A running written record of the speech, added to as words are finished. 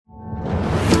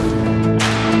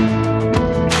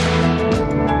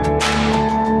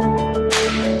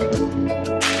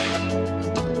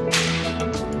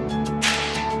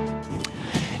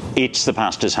It's the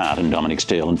Pastor's Heart and Dominic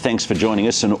Steele, and thanks for joining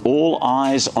us. And all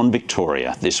eyes on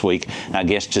Victoria this week. Our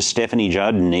guests are Stephanie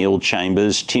Judd, Neil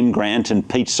Chambers, Tim Grant and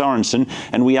Pete Sorrenson,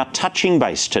 and we are touching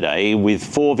base today with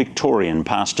 4 Victorian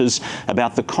pastors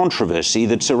about the controversy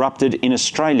that's erupted in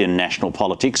Australian national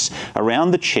politics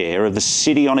around the chair of the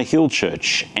City on a Hill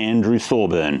Church, Andrew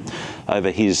Thorburn,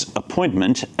 over his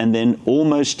appointment and then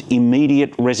almost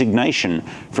immediate resignation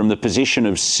from the position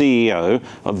of CEO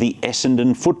of the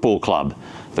Essendon Football Club.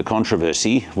 The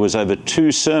controversy was over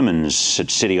 2 sermons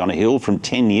at City on a Hill from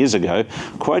 10 years ago,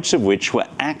 quotes of which were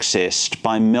accessed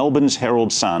by Melbourne's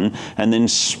Herald Sun and then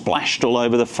splashed all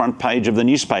over the front page of the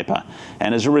newspaper.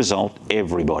 And as a result,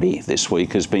 everybody this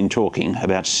week has been talking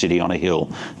about City on a Hill.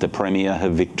 The Premier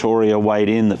of Victoria weighed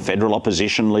in, the federal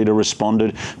opposition leader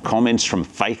responded, comments from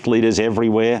faith leaders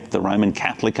everywhere, the Roman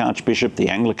Catholic Archbishop, the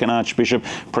Anglican Archbishop,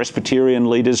 Presbyterian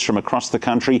leaders from across the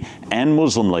country and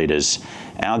Muslim leaders.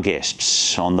 Our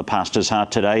guests on the Pastor's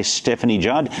Heart today, Stephanie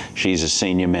Judd, she's a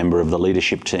senior member of the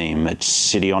leadership team at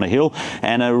City on a Hill,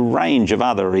 and a range of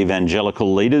other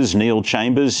evangelical leaders, Neil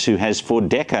Chambers, who has for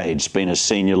decades been a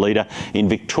senior leader in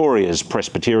Victoria's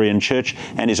Presbyterian Church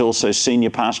and is also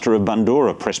senior pastor of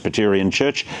Bundoora Presbyterian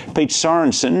Church. Pete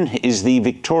Sorrenson is the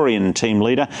Victorian team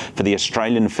leader for the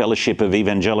Australian Fellowship of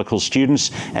Evangelical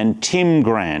Students, and Tim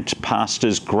Grant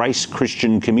pastors Grace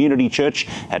Christian Community Church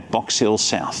at Box Hill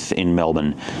South in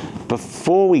Melbourne.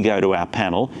 Before we go to our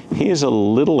panel, here's a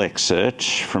little excerpt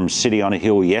from City on a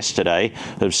Hill yesterday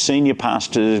of Senior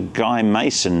Pastor Guy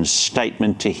Mason's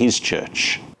statement to his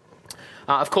church.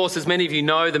 Of course, as many of you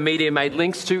know, the media made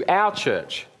links to our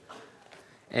church.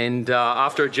 And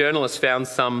after a journalist found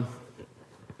some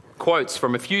quotes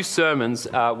from a few sermons,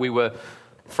 we were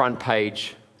front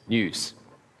page news.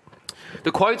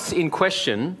 The quotes in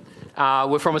question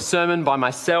were from a sermon by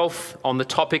myself on the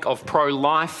topic of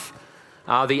pro-life.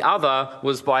 The other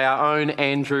was by our own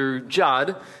Andrew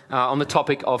Judd on the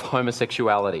topic of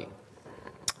homosexuality.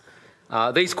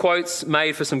 These quotes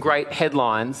made for some great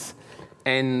headlines,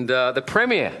 and the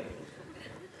Premier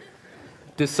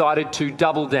decided to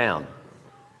double down.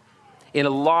 In a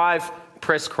live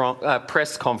press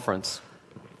conference,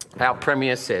 our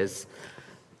Premier says,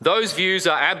 "Those views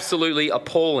are absolutely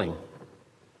appalling.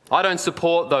 I don't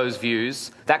support those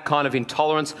views, that kind of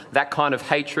intolerance, that kind of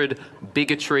hatred,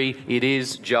 bigotry. It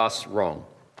is just wrong."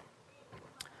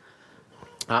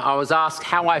 I was asked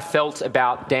how I felt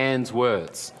about Dan's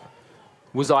words.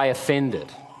 Was I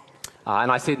offended? And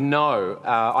I said, no,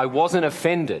 I wasn't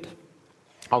offended.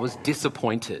 I was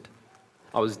disappointed.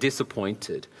 I was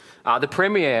disappointed. The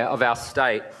Premier of our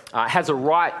state has a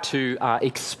right to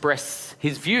express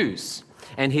his views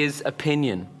and his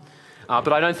opinion.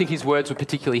 But I don't think his words were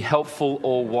particularly helpful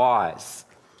or wise.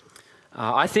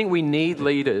 I think we need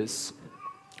leaders,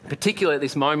 particularly at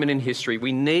this moment in history,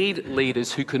 we need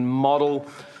leaders who can model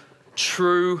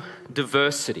true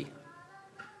diversity.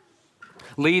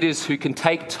 Leaders who can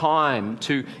take time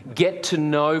to get to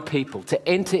know people, to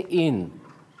enter in,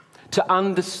 to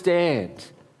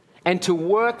understand, and to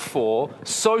work for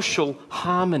social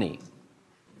harmony.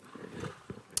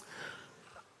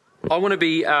 I want to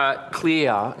be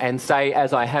clear and say,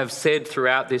 as I have said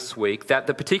throughout this week, that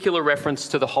the particular reference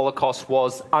to the Holocaust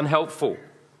was unhelpful.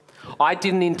 I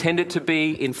didn't intend it to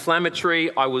be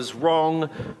inflammatory. I was wrong.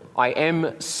 I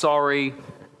am sorry.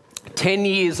 10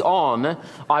 years on,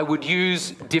 I would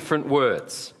use different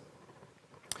words.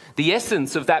 The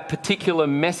essence of that particular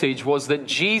message was that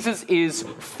Jesus is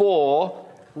for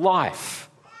life.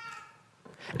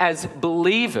 As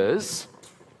believers,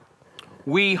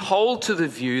 we hold to the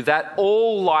view that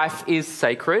all life is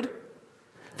sacred,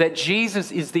 that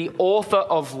Jesus is the author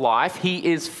of life, he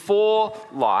is for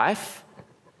life,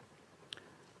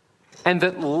 and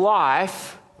that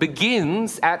life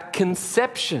begins at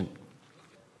conception.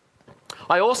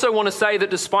 I also want to say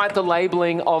that despite the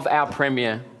labelling of our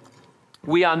Premier,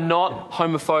 we are not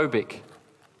homophobic.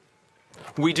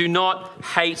 We do not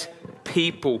hate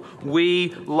people.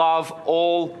 We love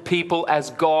all people as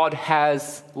God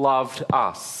has loved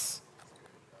us.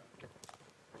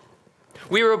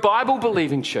 We are a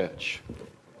Bible-believing church.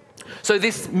 So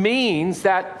this means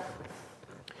that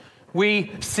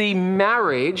we see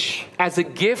marriage as a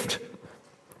gift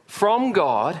from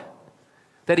God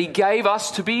that he gave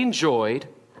us to be enjoyed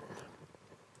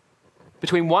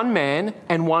between one man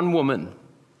and one woman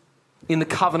in the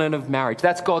covenant of marriage.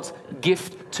 That's God's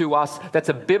gift to us. That's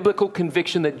a biblical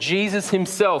conviction that Jesus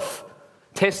himself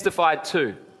testified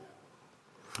to.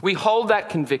 We hold that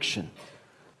conviction.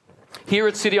 Here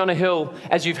at City on a Hill,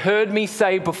 as you've heard me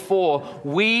say before,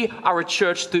 we are a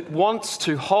church that wants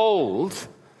to hold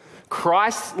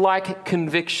Christ-like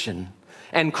conviction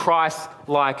and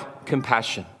Christ-like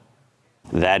compassion.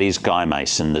 That is Guy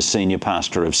Mason, the senior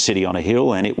pastor of City on a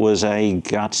Hill, and it was a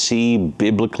gutsy,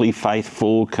 biblically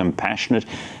faithful, compassionate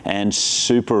and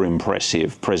super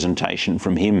impressive presentation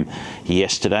from him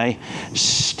yesterday.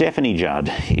 Stephanie Judd,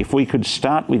 if we could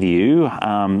start with you,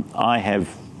 I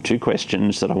have two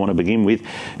questions that I want to begin with.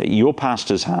 Your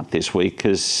pastor's heart this week,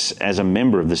 because as a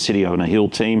member of the City on a Hill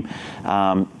team,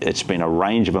 it's been a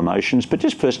range of emotions. But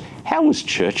just first, how was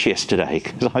church yesterday?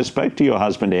 Because I spoke to your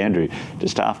husband, Andrew,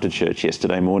 just after church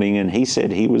yesterday morning, and he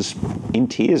said he was in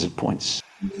tears at points.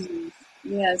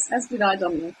 Yes, as did I,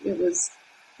 Dominic. It was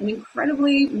an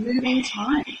incredibly moving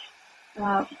time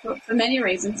for many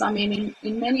reasons. I mean,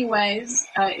 in many ways,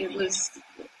 it was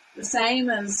the same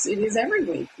as it is every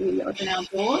week. We open our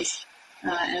doors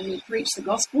and we preach the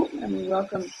gospel, and we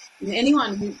welcome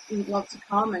anyone who'd love to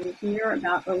come and hear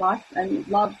about the life and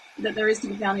love that there is to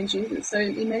be found in Jesus. So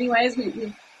in many ways, we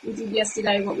did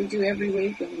yesterday what we do every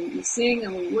week, and we sing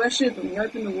and we worship and we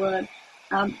open the Word.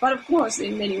 But of course,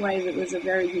 in many ways, it was a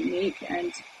very unique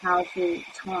and powerful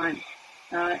time.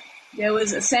 There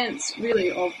was a sense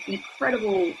really of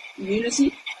incredible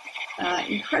unity,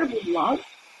 incredible love,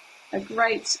 a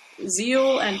great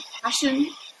zeal and passion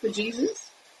for Jesus.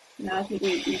 You know, I think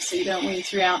we see, don't we,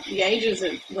 throughout the ages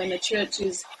of when the church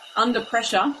is under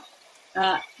pressure,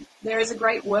 there is a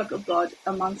great work of God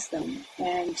amongst them.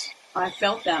 And I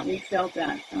felt that, we felt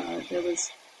that. There was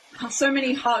so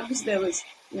many hugs. There was,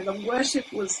 the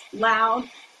worship was loud.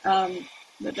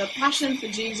 The passion for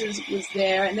Jesus was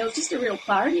there. And there was just a real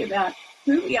clarity about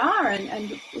who we are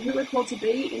and who we're called to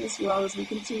be in this world as we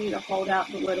continue to hold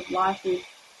out the word of life with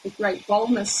great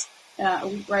boldness,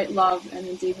 with great love, and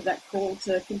indeed with that call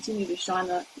to continue to shine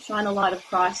the light of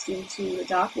Christ into the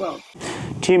dark world.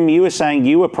 Tim, you were saying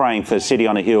you were praying for City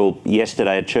on a Hill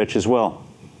yesterday at church as well.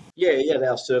 Yeah, at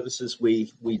our services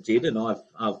we did, and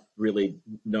I've really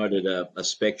noted a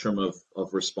spectrum of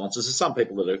responses. There's some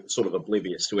people that are sort of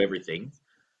oblivious to everything,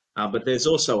 but there's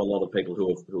also a lot of people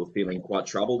who are feeling quite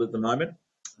troubled at the moment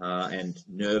and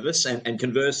nervous, and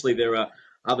conversely there are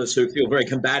others who feel very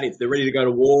combative. They're ready to go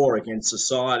to war against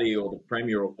society or the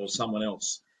Premier or someone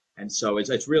else. And so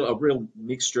it's a real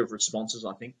mixture of responses,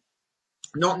 I think.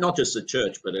 Not just at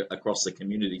church, but across the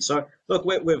community. So, look,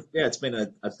 it's been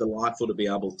a delightful to be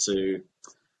able to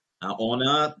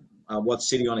honour what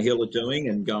City on a Hill are doing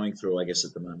and going through, I guess,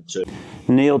 at the moment too.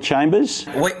 Neil Chambers?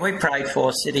 We prayed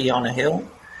for City on a Hill.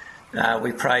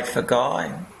 We prayed for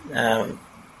Guy.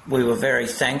 We were very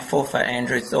thankful for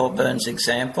Andrew Thorburn's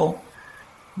example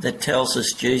that tells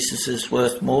us Jesus is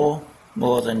worth more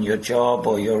than your job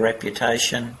or your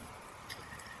reputation.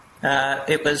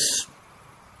 It was,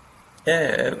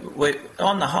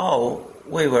 on the whole,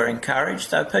 we were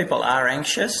encouraged, though people are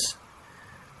anxious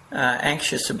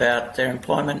about their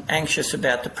employment, anxious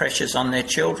about the pressures on their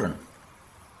children,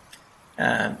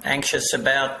 anxious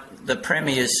about the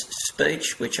Premier's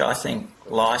speech, which I think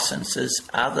licenses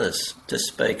others to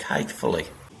speak hatefully.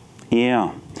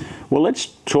 Yeah. Well, let's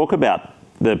talk about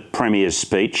the Premier's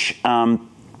speech. What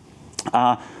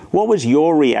was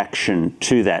your reaction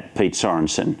to that, Pete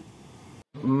Sorrenson?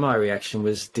 My reaction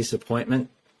was disappointment.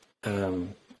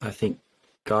 I think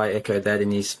Guy echoed that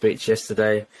in his speech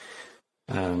yesterday.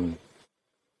 In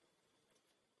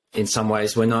some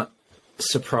ways, we're not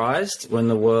surprised when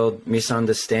the world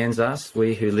misunderstands us,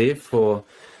 we who live for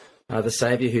the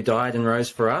Saviour who died and rose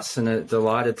for us and are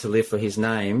delighted to live for his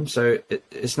name. So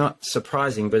it's not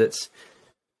surprising, but it's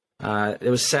there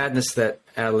was sadness that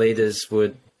our leaders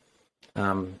would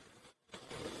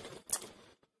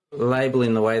label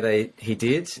in the way he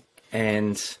did,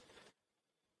 and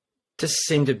just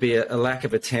seemed to be a lack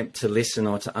of attempt to listen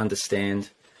or to understand.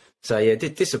 So yeah,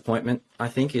 disappointment, I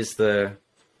think, is the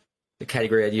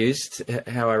category I'd used,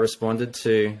 how I responded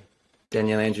to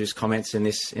Danielle Andrews' comments in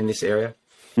this area.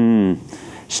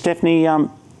 Stephanie,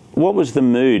 what was the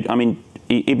mood? I mean,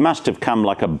 it must have come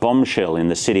like a bombshell in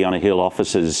the City on a Hill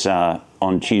offices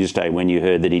on Tuesday when you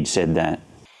heard that he'd said that.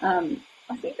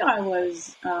 I think I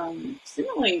was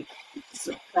similarly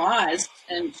surprised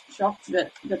and shocked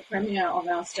that the Premier of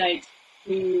our state,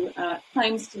 who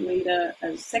claims to lead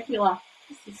a secular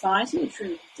society, a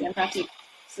true democratic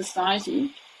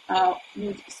society,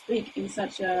 would speak in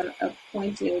such a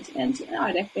pointed, and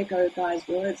I'd echo Guy's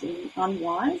words, in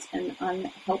unwise and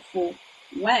unhelpful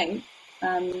way.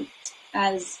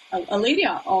 As a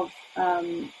leader of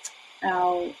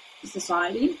our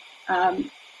society,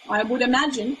 I would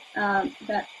imagine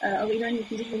that a leader in the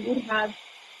position would have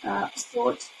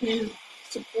sought to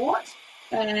support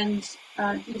and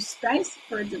give space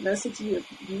for a diversity of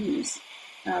views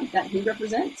that he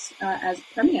represents as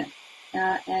Premier.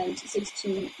 and seeks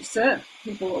to serve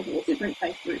people of all different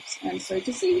faith groups. And so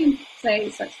to see him say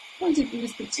such pointed in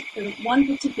this one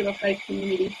particular faith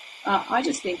community, I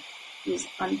just think is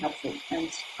unhelpful and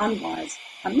unwise.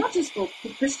 Not just for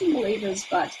Christian believers,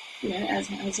 but, as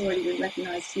has already been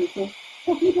recognised here,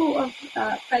 for people of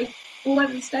faith all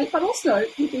over the state, but also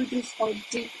people who do hold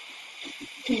deep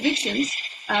convictions,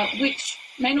 which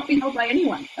may not be held by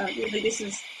anyone. Really, this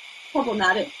is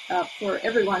problematic for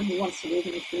everyone who wants to live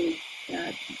in a free,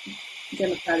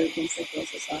 democratic and secular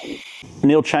society.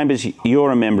 Neil Chambers,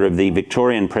 you're a member of the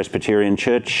Victorian Presbyterian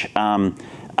Church.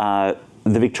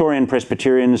 The Victorian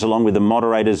Presbyterians, along with the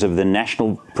moderators of the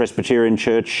National Presbyterian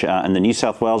Church and the New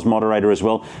South Wales moderator as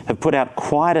well, have put out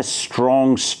quite a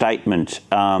strong statement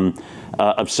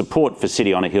of support for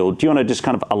City on a Hill. Do you want to just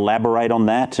kind of elaborate on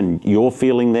that and your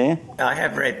feeling there? I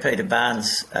have read Peter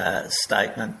Barnes'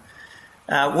 statement.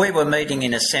 We were meeting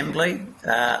in Assembly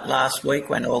last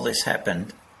week when all this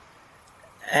happened,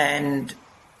 and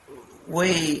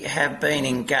we have been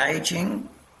engaging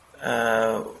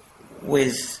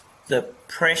with the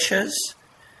pressures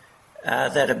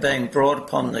that are being brought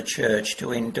upon the church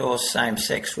to endorse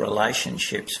same-sex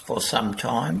relationships for some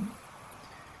time.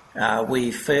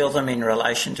 We feel them in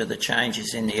relation to the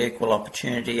changes in the Equal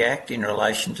Opportunity Act in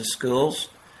relation to schools,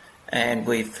 and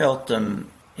we felt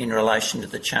them in relation to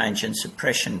the Change and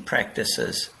Suppression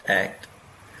Practices Act.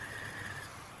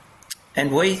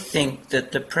 And we think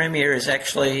that the Premier is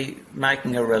actually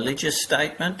making a religious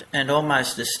statement and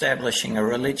almost establishing a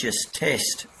religious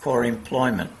test for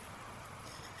employment.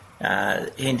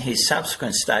 In his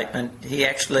subsequent statement, he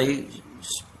actually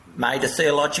made a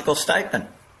theological statement.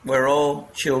 We're all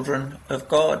children of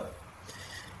God.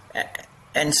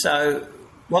 And so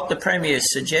what the Premier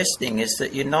is suggesting is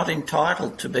that you're not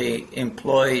entitled to be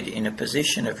employed in a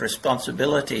position of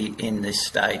responsibility in this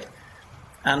state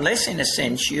unless, in a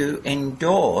sense, you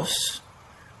endorse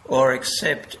or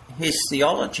accept his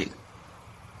theology.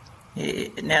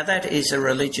 Now, that is a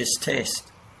religious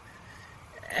test,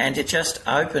 and it just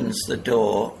opens the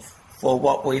door for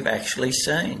what we've actually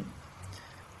seen: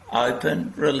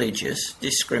 open religious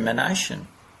discrimination.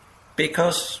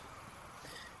 Because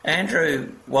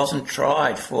Andrew wasn't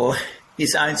tried for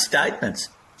his own statements,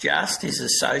 just his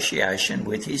association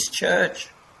with his church.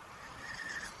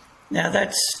 Now,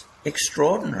 that's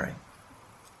extraordinary,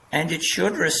 and it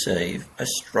should receive a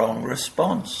strong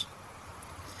response.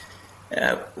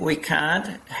 We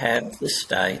can't have the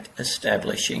state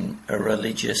establishing a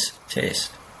religious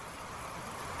test.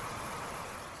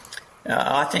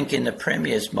 I think in the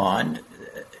Premier's mind,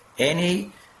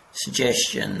 any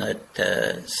suggestion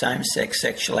that same-sex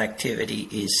sexual activity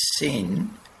is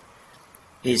sin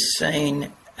is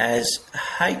seen as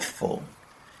hateful,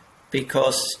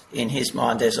 because in his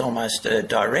mind there's almost a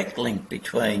direct link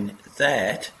between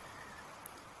that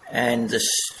and the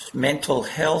mental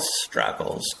health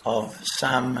struggles of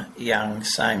some young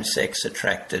same-sex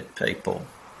attracted people.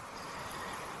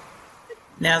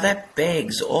 Now, that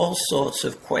begs all sorts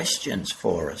of questions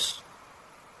for us.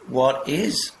 What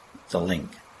is the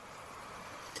link?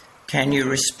 Can you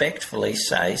respectfully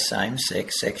say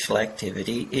same-sex sexual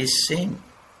activity is sin?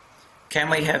 Can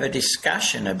we have a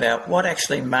discussion about what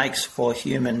actually makes for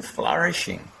human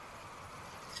flourishing?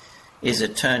 Is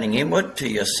it turning inward to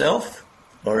yourself,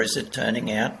 or is it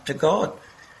turning out to God?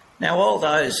 Now, all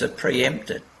those are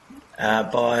preempted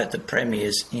by the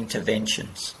Premier's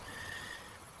interventions.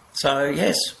 So,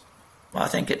 yes, I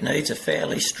think it needs a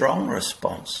fairly strong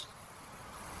response.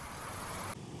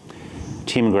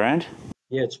 Tim Grant?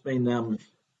 Yeah, it's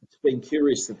been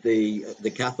curious that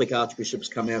the Catholic archbishops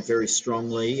come out very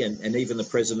strongly, and even the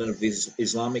president of the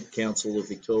Islamic Council of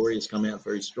Victoria has come out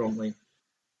very strongly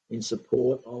in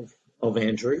support of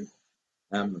Andrew.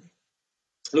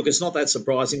 Look, it's not that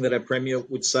surprising that our Premier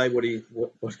would say what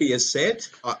he has said.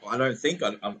 I don't think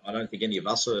any of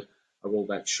us are all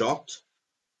that shocked.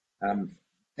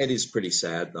 It is pretty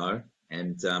sad, though,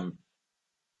 and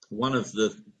one of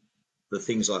the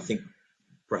things I think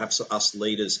perhaps us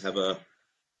leaders have a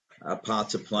part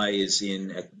to play is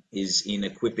in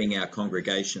equipping our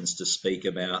congregations to speak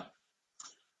about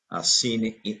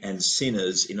sin and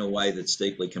sinners in a way that's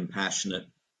deeply compassionate,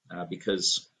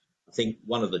 because I think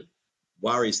one of the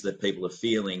worries that people are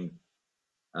feeling,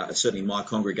 certainly my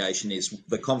congregation, is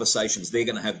the conversations they're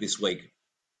going to have this week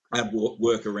at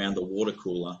work around the water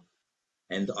cooler.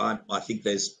 And I think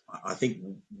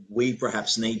we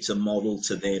perhaps need to model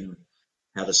to them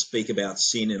how to speak about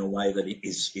sin in a way that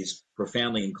is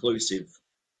profoundly inclusive.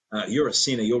 You're a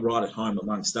sinner, you're right at home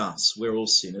amongst us. We're all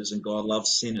sinners, and God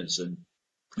loves sinners.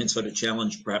 And so to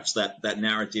challenge perhaps that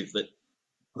narrative that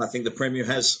I think the Premier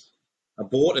has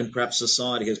bought, and perhaps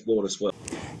society has bought as well.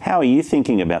 How are you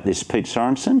thinking about this, Pete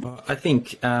Sorrenson? I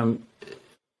think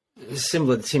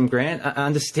similar to Tim Grant,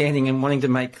 understanding and wanting to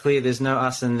make clear there's no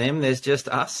us and them, there's just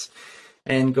us.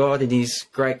 And God, in his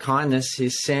great kindness,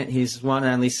 has sent his one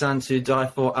and only Son to die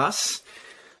for us,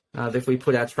 that if we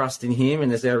put our trust in him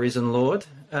and as our risen Lord.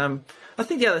 I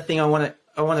think the other thing I want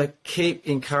to keep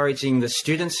encouraging the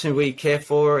students who we care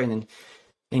for and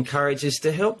encourage is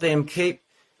to help them keep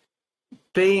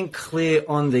being clear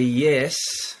on the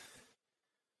yes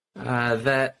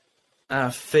that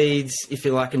feeds, if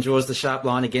you like, and draws the sharp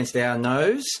line against our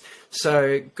no's.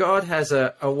 So God has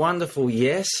a wonderful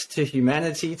yes to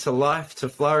humanity, to life, to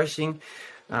flourishing.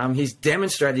 He's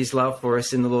demonstrated his love for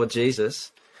us in the Lord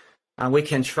Jesus. We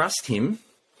can trust him.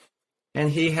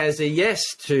 And he has a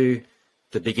yes to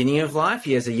the beginning of life.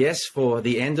 He has a yes for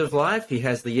the end of life. He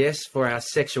has the yes for our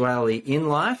sexuality in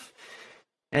life.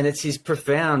 And it's his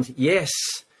profound yes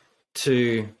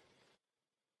to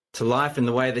life in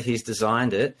the way that he's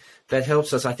designed it that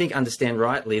helps us, I think, understand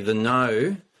rightly the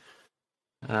no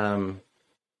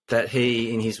that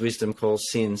he, in his wisdom, calls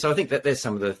sin. So I think that there's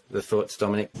some of the thoughts,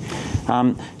 Dominic.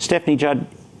 Stephanie, Judd,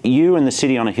 you and the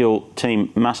City on a Hill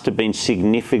team must have been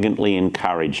significantly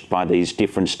encouraged by these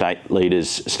different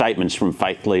statements from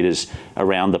faith leaders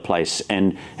around the place,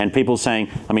 and people saying,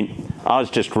 I mean, I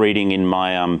was just reading in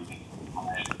my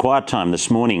quiet time this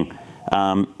morning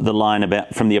the line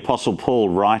from the Apostle Paul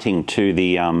writing to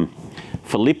the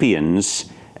Philippians,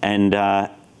 and I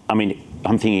mean,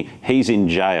 I'm thinking he's in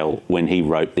jail when he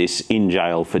wrote this, in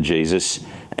jail for Jesus,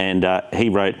 and he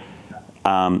wrote,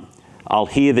 I'll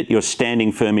hear that you're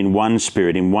standing firm in one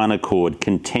spirit, in one accord,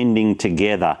 contending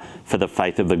together for the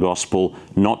faith of the gospel,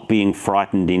 not being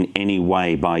frightened in any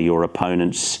way by your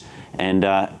opponents. And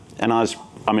I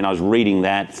was reading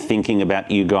that, thinking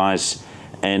about you guys,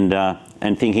 and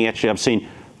thinking, actually, I've seen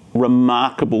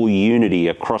remarkable unity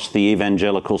across the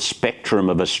evangelical spectrum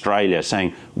of Australia,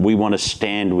 saying we want to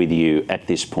stand with you at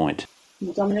this point.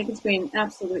 Dominic, it's been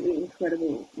absolutely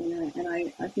incredible, and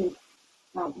I think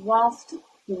whilst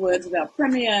the words of our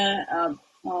Premier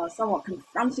are somewhat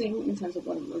confronting in terms of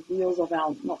what it reveals of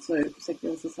our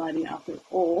not-so-secular society after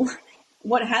all,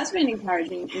 what has been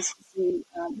encouraging is to see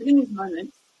within these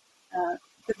moments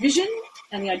the vision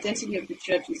and the identity of the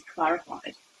church is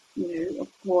clarified. You know, of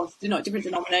course, different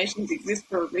denominations exist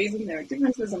for a reason. There are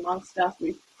differences amongst us.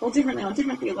 We call differently on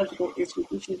different theological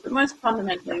issues, but most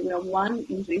fundamentally, we are one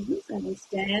in Jesus, and we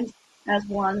stand as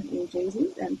one in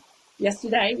Jesus. And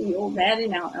yesterday, we all met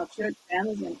in our church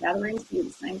families and gatherings to do the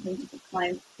same thing, to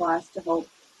proclaim Christ, to hold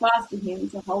fast to him,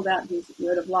 to hold out his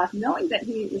word of life, knowing that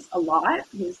he is alive,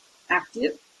 he's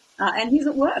active, and he's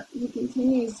at work. He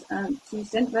continues to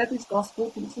send forth his gospel,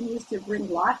 continues to bring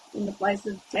life in the place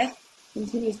of death,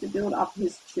 continues to build up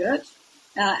his church,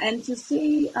 and to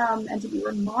see and to be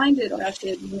reminded of our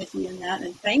shared unity in that.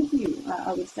 And thank you,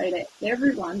 I would say, to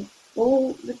everyone,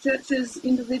 all the churches,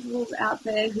 individuals out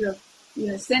there who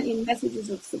have sent in messages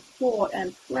of support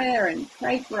and prayer and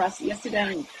prayed for us yesterday,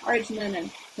 and encouragement,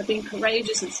 and have been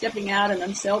courageous and stepping out and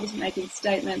themselves making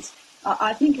statements.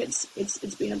 I think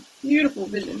it's been a beautiful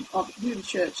vision of who the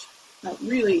church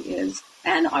really is.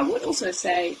 And I would also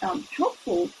say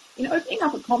helpful in opening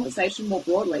up a conversation more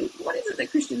broadly. What is it that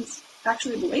Christians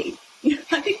actually believe?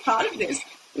 I think part of this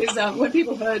is when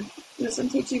people heard some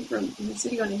teaching from the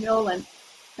City on a Hill, and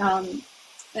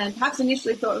perhaps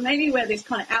initially thought, well, maybe we're this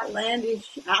kind of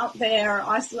outlandish, out there,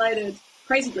 isolated,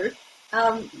 crazy group.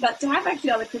 But to have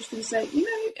actually other Christians say,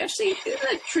 actually,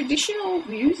 the traditional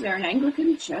views, they're an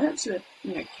Anglican church,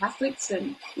 Catholics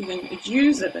and even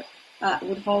Jews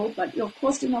would hold, but of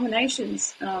course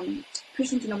denominations,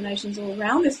 Christian denominations all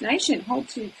around this nation hold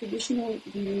to traditional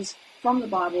views from the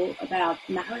Bible about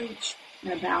marriage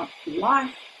and about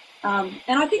life. And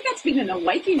I think that's been an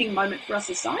awakening moment for our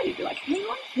society to be like, hang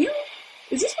on, really?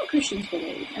 Is this what Christians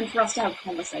believe? And for us to have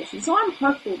conversations. So I'm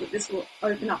hopeful that this will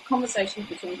open up conversations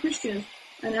between Christians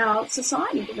and our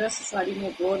society, diverse society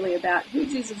more broadly, about who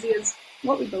Jesus is,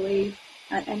 what we believe,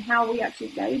 and how we actually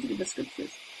engage with the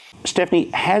scriptures. Stephanie,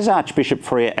 has Archbishop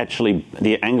Frere, actually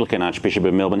the Anglican Archbishop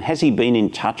of Melbourne, has he been in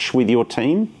touch with your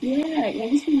team? Yeah,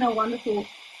 he's been a wonderful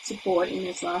support in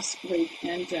this last week,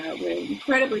 and we're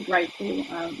incredibly grateful.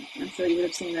 I'm sure you would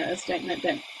have seen a statement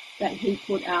that he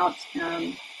put out,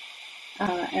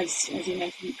 as you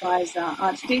mentioned, guys,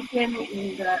 Archdeacon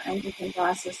in the Anglican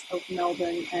Diocese of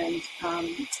Melbourne, and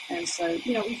so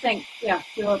we thank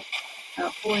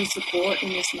for his support in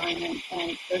this moment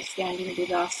and for standing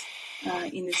with us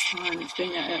in this time. It's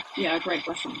been a great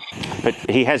blessing. But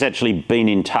he has actually been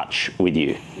in touch with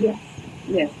you.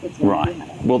 Yes, that's right.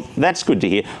 Well, that's good to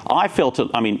hear. I felt it.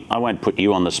 I mean, I won't put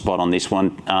you on the spot on this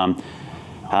one.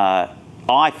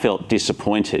 I felt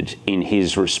disappointed in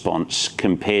his response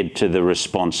compared to the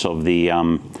response of the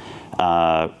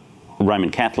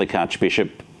Roman Catholic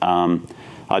Archbishop. I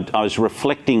was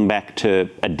reflecting back to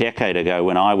a decade ago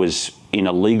when I was in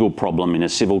a legal problem in a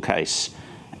civil case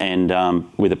and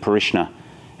with a parishioner,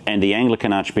 and the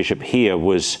Anglican Archbishop here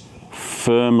was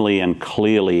firmly and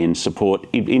clearly in support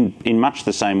in much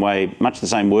the same way, much the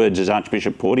same words as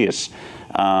Archbishop Porteous.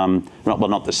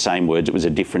 Not the same words, it was a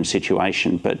different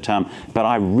situation, but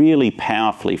I really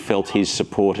powerfully felt his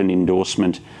support and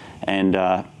endorsement, and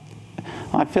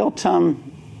I felt, I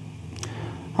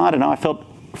don't know, I felt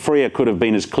Freya could have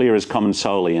been as clear as Common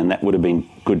Solely, and that would have been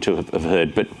good to have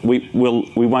heard. But we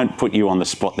won't put you on the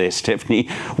spot there, Stephanie.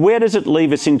 Where does it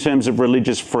leave us in terms of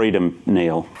religious freedom,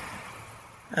 Neil?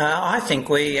 I think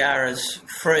we are as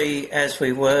free as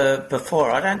we were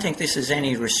before. I don't think this is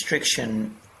any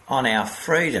restriction on our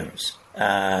freedoms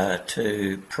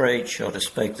to preach or to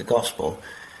speak the gospel.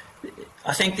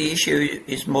 I think the issue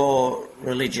is more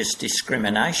religious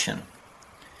discrimination,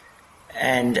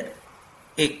 and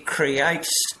it creates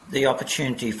the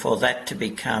opportunity for that to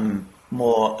become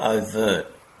more overt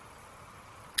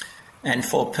and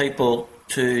for people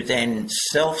to then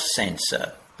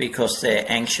self-censor because they're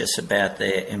anxious about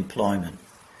their employment.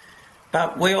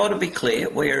 But we ought to be clear,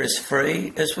 we're as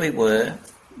free as we were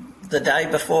the day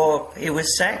before he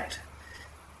was sacked.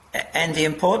 And the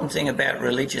important thing about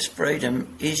religious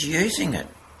freedom is using it.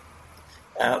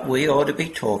 We ought to be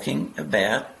talking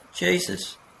about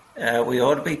Jesus. We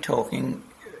ought to be talking,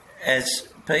 as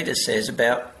Peter says,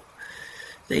 about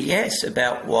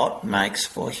about what makes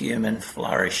for human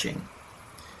flourishing.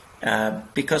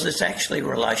 Because it's actually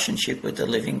relationship with the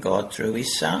living God through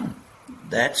his Son.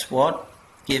 That's what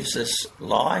gives us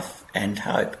life and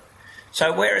hope.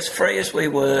 So we're as free as we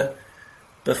were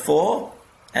before,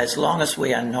 as long as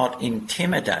we are not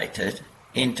intimidated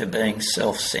into being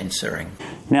self-censoring.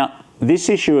 Now, this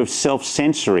issue of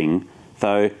self-censoring,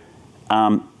 though,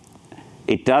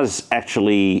 it does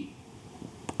actually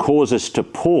cause us to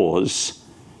pause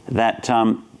that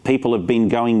people have been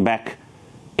going back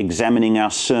examining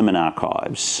our sermon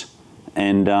archives.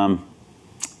 And,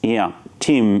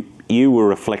 Tim, you were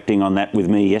reflecting on that with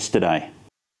me yesterday.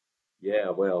 Yeah,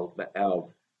 well,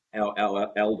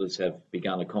 our elders have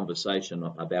begun a conversation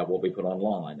about what we put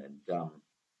online,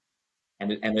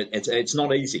 and it's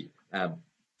not easy,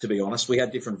 to be honest. We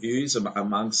had different views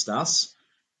amongst us.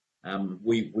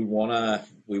 We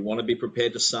want to be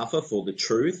prepared to suffer for the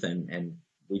truth, and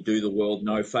we do the world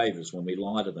no favours when we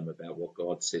lie to them about what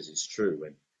God says is true.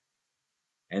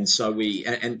 And so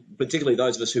and particularly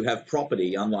those of us who have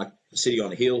property, unlike the city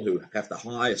on a hill who have to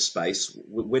hire space,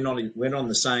 we're not on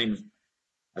the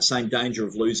same danger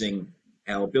of losing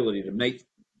our ability to meet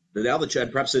the other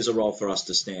church. Perhaps there's a role for us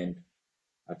to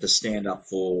stand up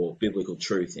for biblical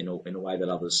truth in a way that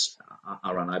others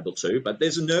are unable to. But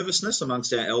there's a nervousness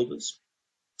amongst our elders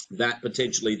that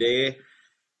potentially their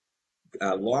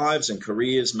lives and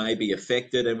careers may be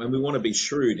affected, and we want to be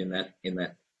shrewd in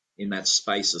that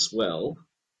space as well.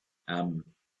 So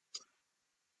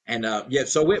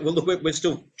we're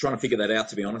still trying to figure that out,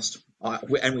 to be honest,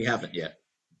 and we haven't yet.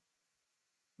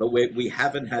 But we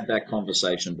haven't had that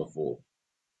conversation before.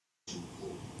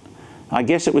 I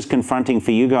guess it was confronting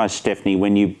for you guys, Stephanie,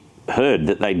 when you heard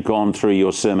that they'd gone through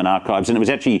your sermon archives, and it was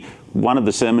actually one of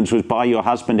the sermons was by your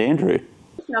husband, Andrew.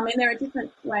 I mean, there are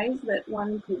different ways that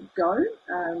one could go.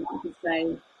 You could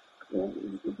say, well,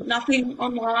 you put nothing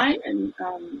online, and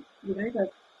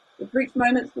the preach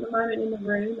moments for the moment in the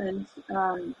room,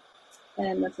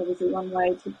 and that's obviously one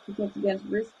way to protect against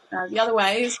risk. The other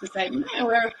way is to say, no,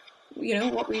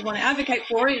 what we want to advocate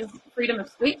for is freedom of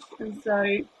speech, and so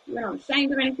we're not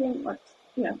ashamed of anything. Let's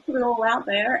put it all out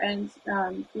there and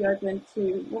be open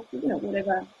to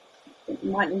whatever it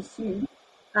might ensue.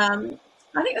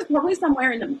 I think it's probably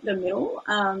somewhere in the middle,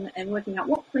 and working out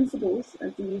what principles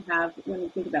do you have when you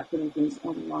think about putting things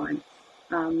online.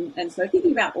 And so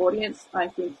thinking about audience, I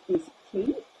think, is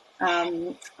key.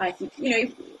 I think,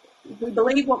 if we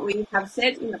believe what we have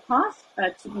said in the past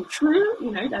to be true,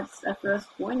 that's a first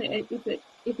point.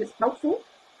 If it's helpful,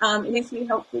 it needs to be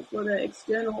helpful for the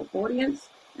external audience,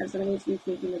 and so we need to be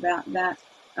thinking about that.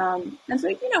 And so,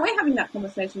 we're having that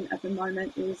conversation at the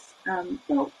moment is,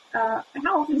 how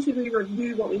often should we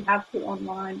review what we have put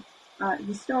online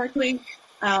historically?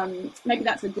 Maybe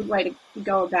that's a good way to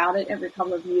go about it every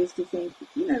couple of years to think,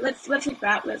 let's look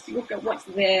back, let's look at what's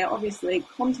there. Obviously,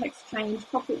 context change,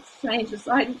 topics change,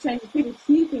 society changes, people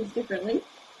hear things differently.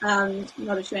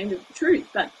 not ashamed of the truth,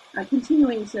 but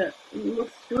continuing to look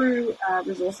through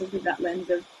resources with that lens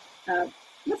of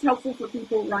what's helpful for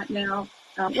people right now,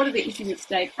 what are the issues at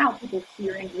stake, how are people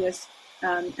hearing this,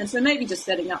 and so maybe just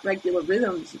setting up regular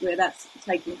rhythms where that's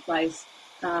taking place,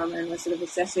 and we're sort of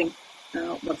assessing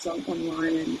what's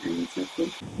online and so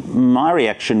forth. My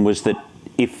reaction was that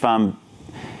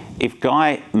if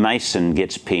Guy Mason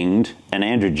gets pinged and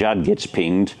Andrew Judd gets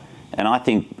pinged, and I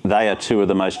think they are two of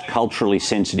the most culturally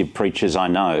sensitive preachers I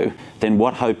know, then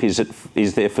what hope is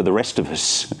there for the rest of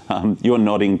us? You're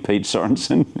nodding, Pete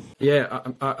Sorrenson. Yeah,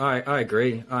 I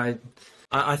agree.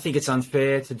 I think it's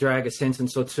unfair to drag a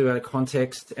sentence or two out of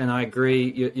context, and I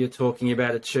agree you're talking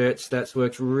about a church that's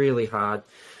worked really hard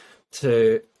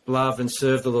to love and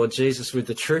serve the Lord Jesus with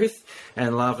the truth,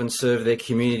 and love and serve their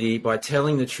community by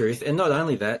telling the truth, and not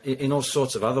only that, in all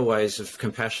sorts of other ways of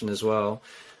compassion as well.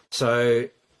 So,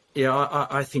 yeah,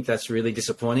 I think that's really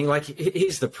disappointing. Like,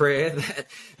 here's the prayer that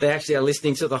they actually are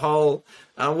listening to the whole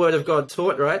Word of God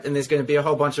taught, right? And there's going to be a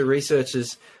whole bunch of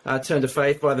researchers turned to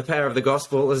faith by the power of the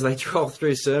gospel as they troll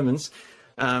through sermons.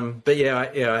 But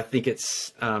I think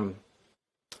it's...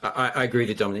 I agree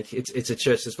with Dominic. It's a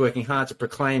church that's working hard to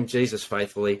proclaim Jesus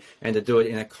faithfully and to do it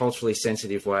in a culturally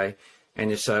sensitive way.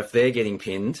 And if they're getting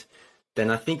pinned,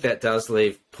 then I think that does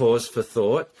leave pause for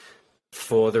thought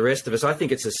for the rest of us. I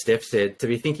think it's, as Steph said, to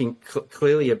be thinking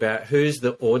clearly about who's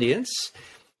the audience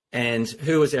and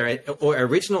who is our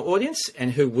original audience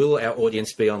and who will our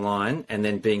audience be online, and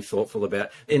then being thoughtful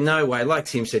about, in no way, like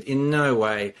Tim said, in no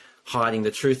way hiding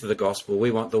the truth of the gospel.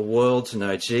 We want the world to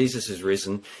know Jesus is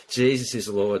risen, Jesus is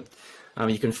Lord.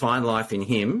 You can find life in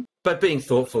him, but being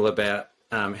thoughtful about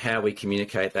how we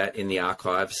communicate that in the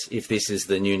archives if this is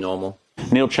the new normal.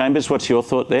 Neil Chambers, what's your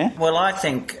thought there? Well, I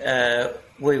think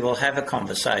we will have a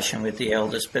conversation with the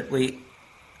elders, but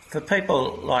for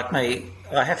people like me,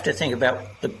 I have to think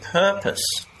about the purpose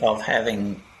of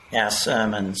having our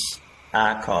sermons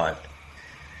archived.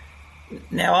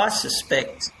 Now, I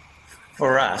suspect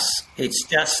for us, it's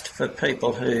just for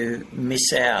people who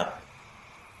miss out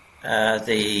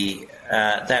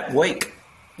that week.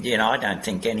 You know, I don't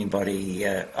think anybody,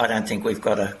 I don't think we've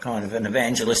got a kind of an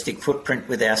evangelistic footprint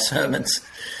with our sermons.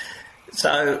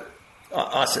 So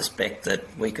I suspect that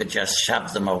we could just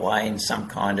shove them away in some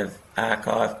kind of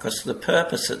archive, because the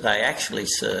purpose that they actually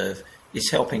serve is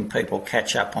helping people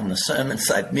catch up on the sermons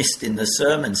they've missed in the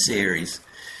sermon series.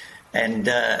 And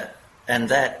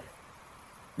that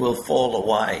will fall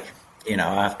away, you know,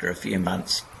 after a few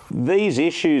months. These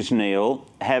issues, Neil,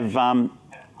 have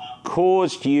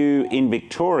caused you in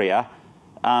Victoria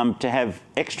to have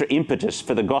extra impetus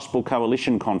for the Gospel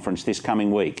Coalition Conference this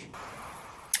coming week.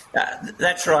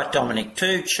 That's right, Dominic.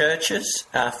 2 churches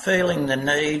are feeling the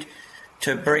need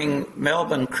to bring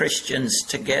Melbourne Christians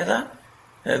together,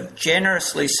 have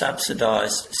generously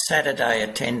subsidised Saturday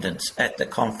attendance at the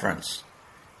conference.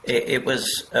 It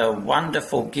was a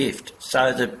wonderful gift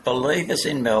so that believers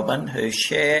in Melbourne who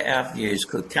share our views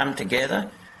could come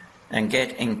together and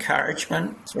get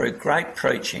encouragement through great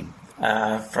preaching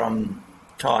from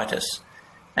Titus.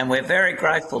 And we're very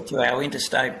grateful to our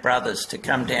interstate brothers to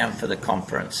come down for the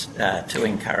conference to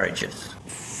encourage us.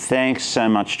 Thanks so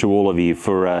much to all of you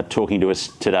for talking to us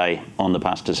today on The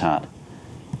Pastor's Heart.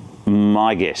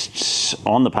 My guests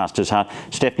on The Pastor's Heart,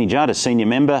 Stephanie Judd, a senior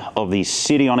member of the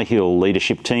City on a Hill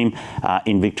leadership team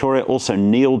in Victoria. Also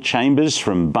Neil Chambers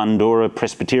from Bundoora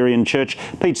Presbyterian Church.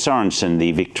 Pete Sorrenson,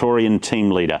 the Victorian team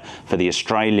leader for the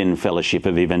Australian Fellowship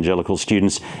of Evangelical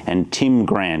Students. And Tim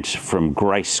Grant from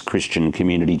Grace Christian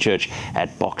Community Church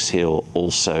at Box Hill,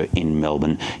 also in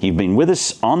Melbourne. You've been with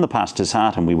us on The Pastor's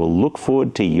Heart, and we will look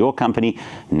forward to your company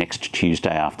next Tuesday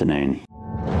afternoon.